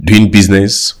Doing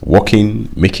business, working,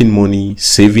 making money,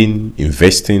 saving,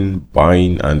 investing,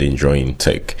 buying, and enjoying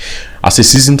tech. As a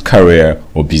seasoned career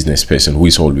or business person who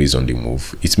is always on the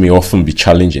move, it may often be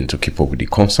challenging to keep up with the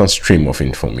constant stream of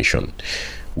information.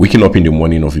 Waking up in the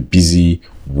morning of a busy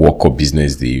work or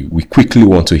business day, we quickly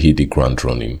want to hit the ground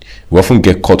running. We often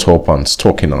get caught up and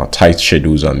stuck in our tight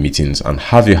schedules and meetings and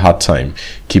have a hard time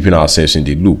keeping ourselves in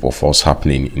the loop of what's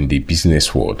happening in the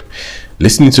business world.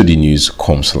 Listening to the news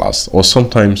comes last, or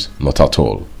sometimes not at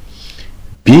all.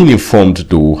 Being informed,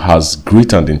 though, has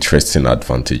great and interesting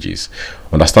advantages.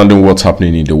 Understanding what's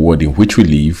happening in the world in which we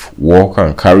live, work,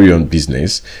 and carry on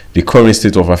business, the current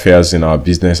state of affairs in our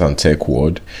business and tech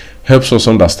world, helps us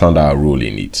understand our role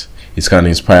in it. It can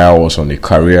inspire us on a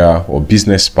career or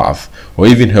business path, or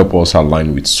even help us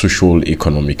align with social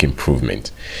economic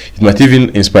improvement. It might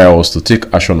even inspire us to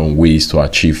take action on ways to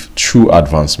achieve true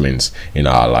advancements in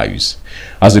our lives.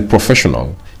 As a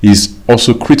professional, it is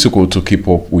also critical to keep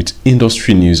up with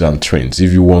industry news and trends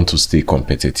if you want to stay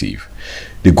competitive.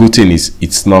 The good thing is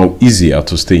it's now easier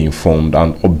to stay informed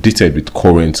and updated with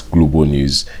current global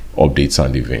news, updates,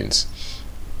 and events.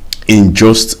 In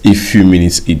just a few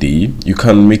minutes a day, you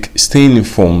can make staying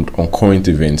informed on current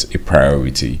events a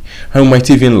priority, and you might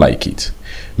even like it.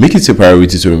 Make it a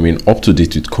priority to remain up to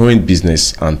date with current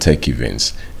business and tech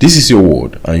events. This is your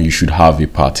world, and you should have a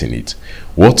part in it.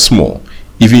 What's more,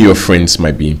 even your friends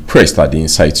might be impressed at the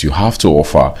insights you have to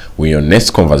offer when your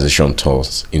next conversation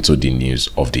turns into the news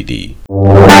of the day.